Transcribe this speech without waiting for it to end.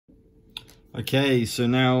Okay, so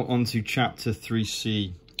now on to chapter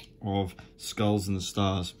 3C of Skulls and the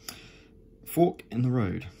Stars. Fork in the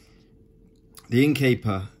road. The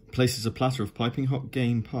innkeeper places a platter of piping hot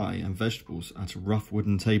game pie and vegetables at a rough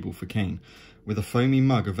wooden table for Kane, with a foamy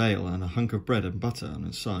mug of ale and a hunk of bread and butter on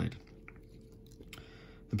its side.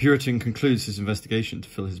 The Puritan concludes his investigation to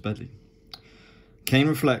fill his belly. Kane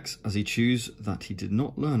reflects as he chews that he did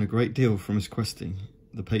not learn a great deal from his questing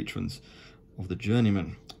the patrons of the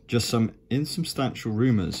journeyman, just some insubstantial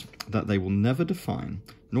rumours that they will never define,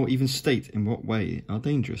 nor even state in what way are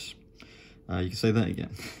dangerous. You can say that again.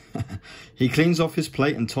 He cleans off his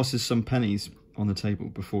plate and tosses some pennies on the table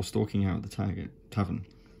before stalking out of the tavern.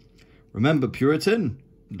 "Remember, Puritan,"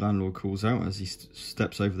 the landlord calls out as he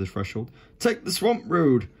steps over the threshold. "Take the swamp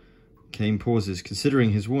road." Kane pauses,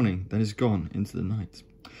 considering his warning, then is gone into the night.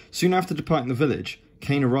 Soon after departing the village,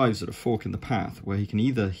 Kane arrives at a fork in the path where he can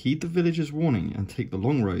either heed the villager's warning and take the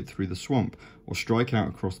long road through the swamp or strike out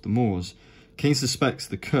across the moors. Kane suspects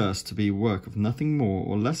the curse to be work of nothing more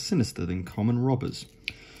or less sinister than common robbers.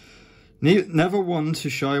 Never one to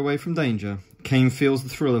shy away from danger, Kane feels the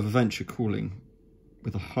thrill of adventure calling.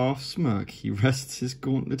 With a half smirk, he rests his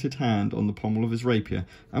gauntleted hand on the pommel of his rapier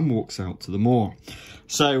and walks out to the moor.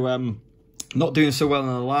 So, not doing so well in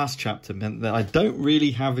the last chapter meant that I don't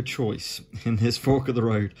really have a choice in this fork of the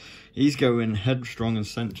road. He's going headstrong and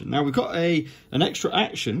centred. Now, we've got an extra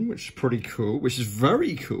action, which is pretty cool, which is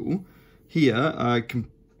very cool. Here,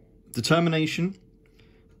 determination,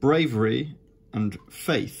 bravery, and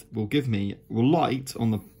faith will light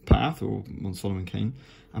on the path, or on Solomon Kane,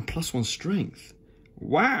 and +1 strength.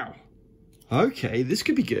 Wow. Okay, this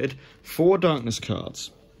could be good. 4 darkness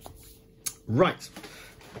cards. Right.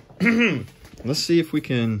 Let's see if we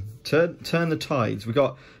can turn the tides. We've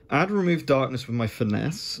got add remove darkness with my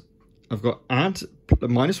finesse. I've got add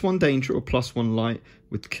 -1 danger or +1 light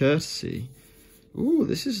with courtesy. Ooh,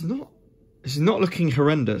 this is not looking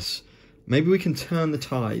horrendous. Maybe we can turn the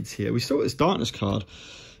tides here. We still got this darkness card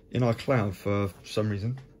in our cloud for some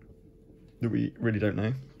reason that we really don't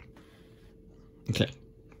know. Okay.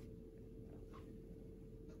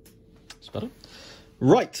 It's better.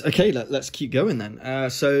 Right, okay, let's keep going then.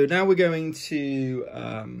 So now we're going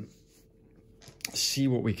to see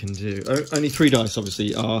what we can do. Only 3 dice,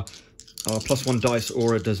 obviously. Our +1 dice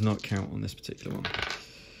aura does not count on this particular one.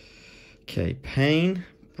 Okay, pain,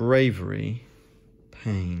 bravery,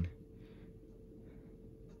 pain.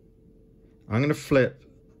 I'm going to flip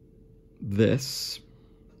this.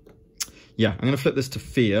 Yeah, I'm going to flip this to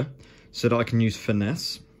fear so that I can use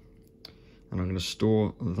finesse. And I'm going to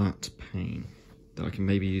store that pain that I can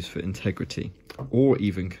maybe use for integrity or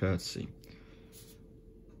even courtesy.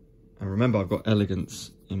 And remember, I've got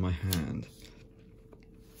elegance in my hand.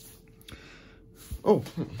 Oh,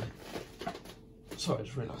 sorry, I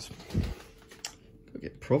just realised. Gotta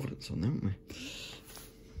get Providence on there, haven't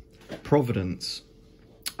we? Providence.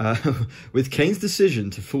 With Kane's decision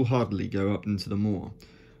to foolhardily go up into the moor,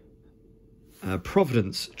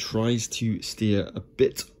 Providence tries to steer a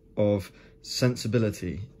bit of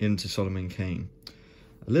sensibility into Solomon Kane.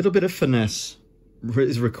 A little bit of finesse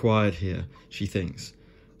is required here, she thinks.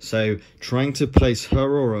 So, trying to place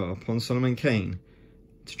her aura upon Solomon Kane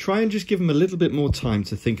to try and just give him a little bit more time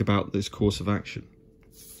to think about this course of action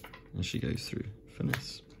as she goes through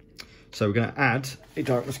finesse. So, we're going to add a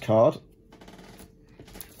darkness card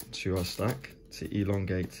to our stack to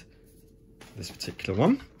elongate this particular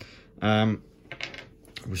one.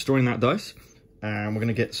 Restoring that dice, and we're going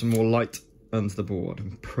to get some more light under the board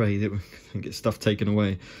and pray that we can get stuff taken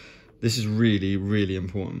away. This is really, really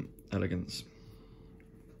important. Elegance.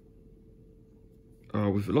 Oh,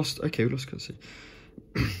 we've lost courtesy.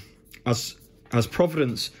 As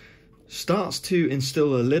Providence starts to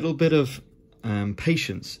instill a little bit of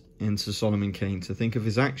patience into Solomon Kane to think of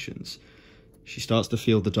his actions, she starts to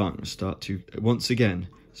feel the darkness start to once again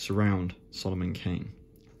surround Solomon Kane,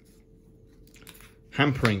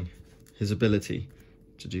 hampering his ability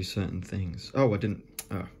to do certain things. Oh, I didn't.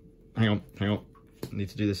 Oh, hang on. I need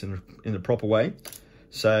to do this in a proper way.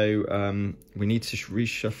 So we need to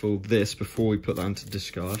reshuffle this before we put that into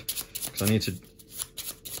discard, because I need to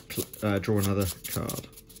draw another card.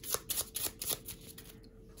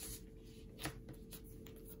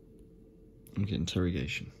 I'm getting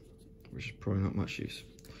interrogation, which is probably not much use.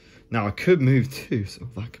 Now I could move too, so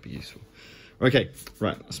that could be useful. Okay,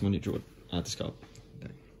 right. That's my new draw. Discard.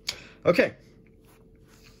 Okay.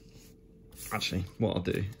 Actually, what I'll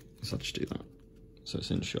do is I'll just do that, so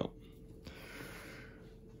it's in shot.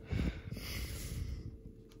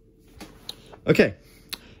 Okay.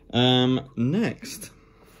 Next,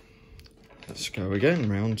 let's go again.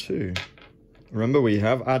 Round 2. Remember, we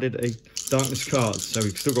have added a darkness card, so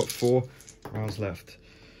we've still got 4 rounds left.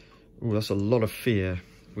 Oh, that's a lot of fear.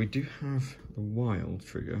 We do have the wild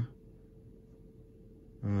trigger.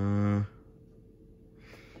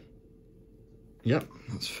 Yep,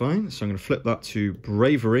 that's fine. So I'm going to flip that to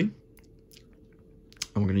bravery.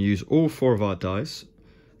 And we're going to use all 4 of our dice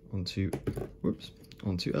onto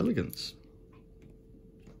elegance.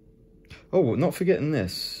 Oh, not forgetting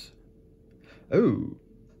this. Oh.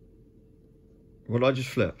 What did I just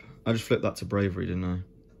flip? I just flipped that to bravery, didn't I?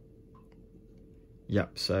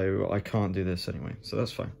 Yep, so I can't do this anyway, so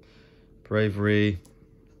that's fine. Bravery.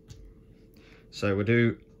 So we'll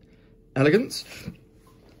do elegance.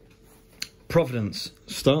 Providence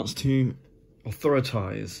starts to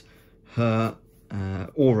authoritize her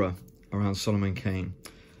aura around Solomon Kane.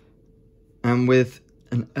 And with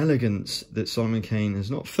an elegance that Solomon Kane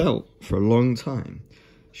has not felt for a long time,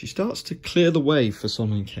 she starts to clear the way for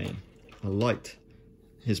Solomon Kane, light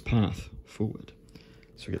his path forward.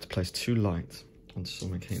 So we get to place 2 lights onto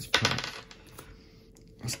Solomon Kane's path.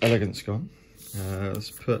 That's elegance gone.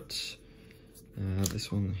 Let's put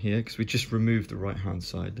this one here, because we just removed the right hand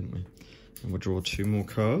side, didn't we? And we'll draw 2 more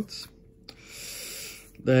cards.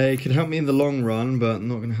 They could help me in the long run, but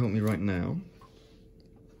not going to help me right now.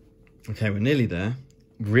 Okay, we're nearly there.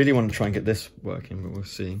 Really want to try and get this working, but we'll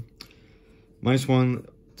see. -1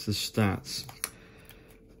 to the stats.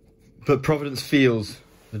 But Providence feels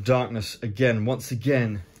the darkness again, once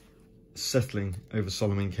again, settling over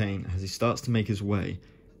Solomon Kane as he starts to make his way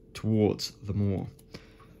towards the moor,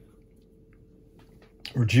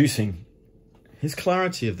 reducing his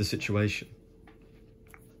clarity of the situation.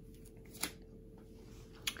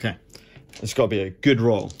 Okay, it's got to be a good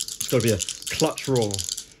roll. It's got to be a clutch roll.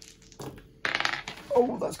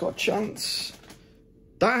 Oh, that's got a chance.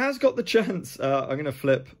 That has got the chance. I'm going to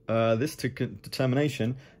flip this to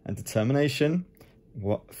determination, and determination.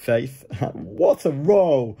 What faith? What a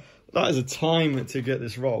roll! That is a time to get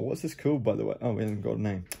this roll. What's this called, by the way? Oh, we haven't got a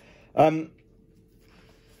name.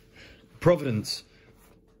 Providence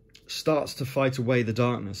starts to fight away the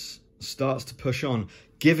darkness, starts to push on,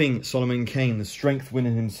 giving Solomon Kane the strength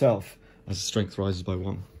within himself as the strength rises by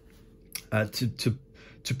 1.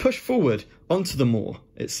 To push forward onto the moor,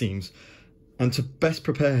 it seems, and to best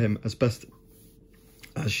prepare him as best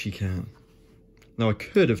as she can. Now, I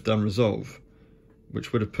could have done resolve,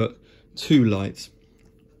 which would have put 2 lights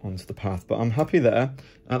onto the path, but I'm happy there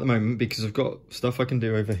at the moment because I've got stuff I can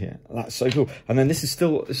do over here. That's so cool. And then this is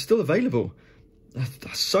still available.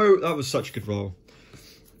 That was such a good roll.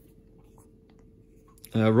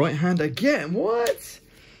 Right hand again. What?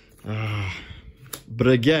 But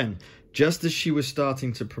again, just as she was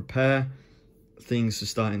starting to prepare, things are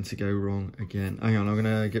starting to go wrong again. Hang on, I'm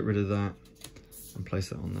going to get rid of that and place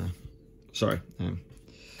that on there. Sorry. Okay.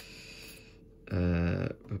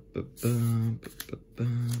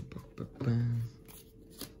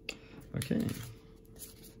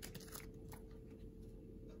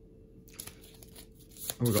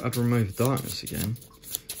 Oh, we've got to remove darkness again.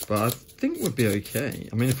 But I think we'll be okay.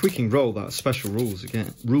 I mean, if we can roll that special rules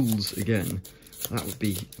again, that would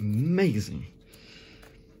be amazing.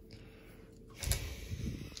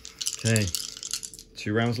 Okay,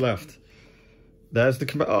 2 rounds left. There's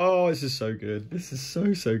the oh, this is so good. This is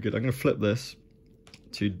so good. I'm going to flip this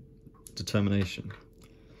to determination.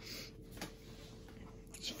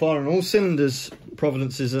 It's firing all cylinders.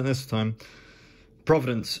 Providence isn't this time.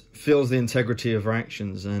 Providence feels the integrity of her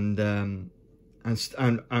actions and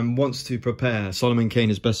wants to prepare Solomon Kane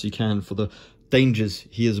as best he can for the dangers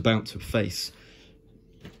he is about to face,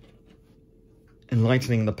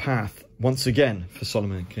 enlightening the path once again for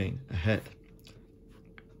Solomon Kane ahead.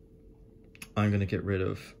 I'm going to get rid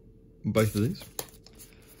of both of these.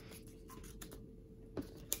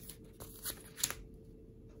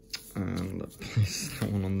 And place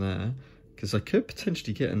that one on there, because I could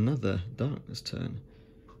potentially get another darkness turn,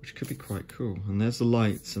 which could be quite cool. And there's the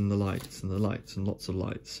lights and the lights and the lights and lots of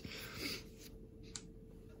lights.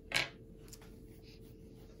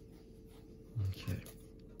 Okay.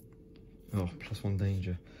 Oh, +1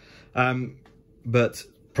 danger. But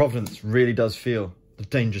Providence really does feel the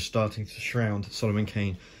danger starting to shroud Solomon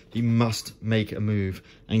Kane. He must make a move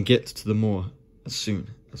and get to the moor as soon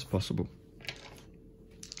as possible.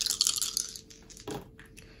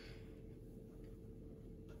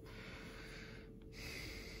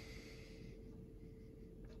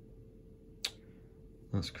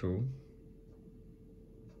 That's cool.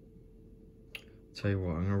 Tell you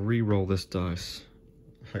what, I'm gonna re-roll this dice.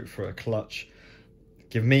 Hope for a clutch.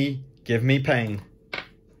 Give me pain.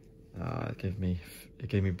 It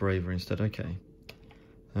gave me bravery instead. Okay.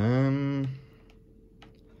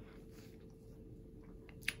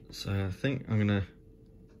 So I think I'm going to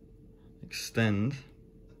extend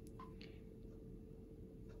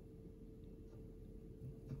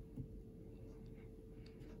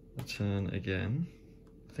the turn again.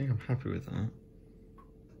 I think I'm happy with that.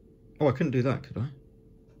 Oh, I couldn't do that, could I?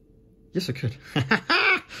 Yes, I could.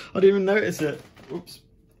 I didn't even notice it. Oops.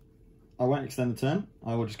 I won't extend the turn.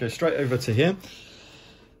 I will just go straight over to here.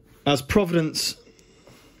 As Providence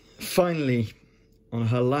finally, on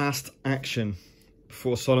her last action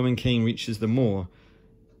before Solomon Kane reaches the moor,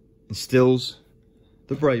 instills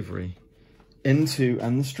the bravery into,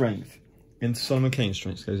 and the strength into Solomon Kane's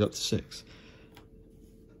strength, goes up to 6.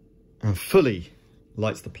 And fully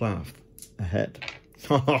lights the plough ahead.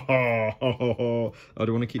 Oh, do I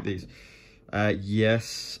want to keep these?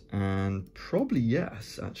 Yes, and probably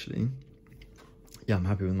yes, actually. Yeah, I'm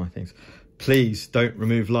happy with my things. Please don't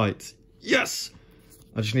remove lights. Yes!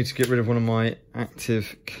 I just need to get rid of one of my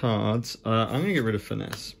active cards. I'm going to get rid of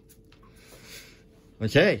finesse.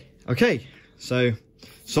 Okay. So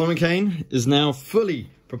Solomon Kane is now fully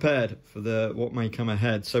prepared for what may come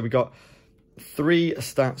ahead. So we got 3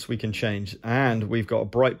 stats we can change, and we've got a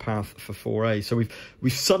bright path for 4A. So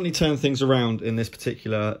we've suddenly turned things around in this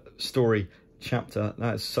particular story chapter.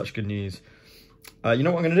 That is such good news. You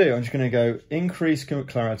know what I'm going to do? I'm just going to go increase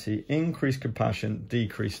clarity, increase compassion,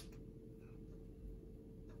 decrease.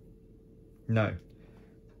 No.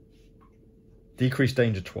 Decrease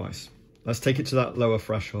danger twice. Let's take it to that lower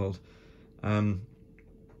threshold.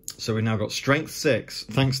 So we've now got strength 6,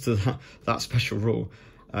 thanks to that special rule.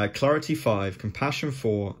 Clarity 5, compassion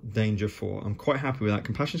 4, danger 4. I'm quite happy with that.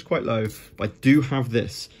 Compassion's quite low, but I do have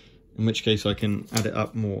this, in which case I can add it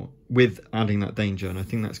up more with adding that danger, and I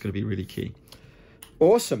think that's going to be really key.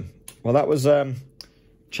 Awesome. Well, that was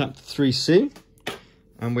chapter 3C,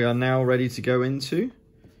 and we are now ready to go into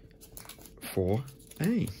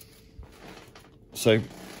 4A. So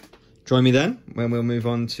join me then when we'll move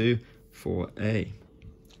on to 4A.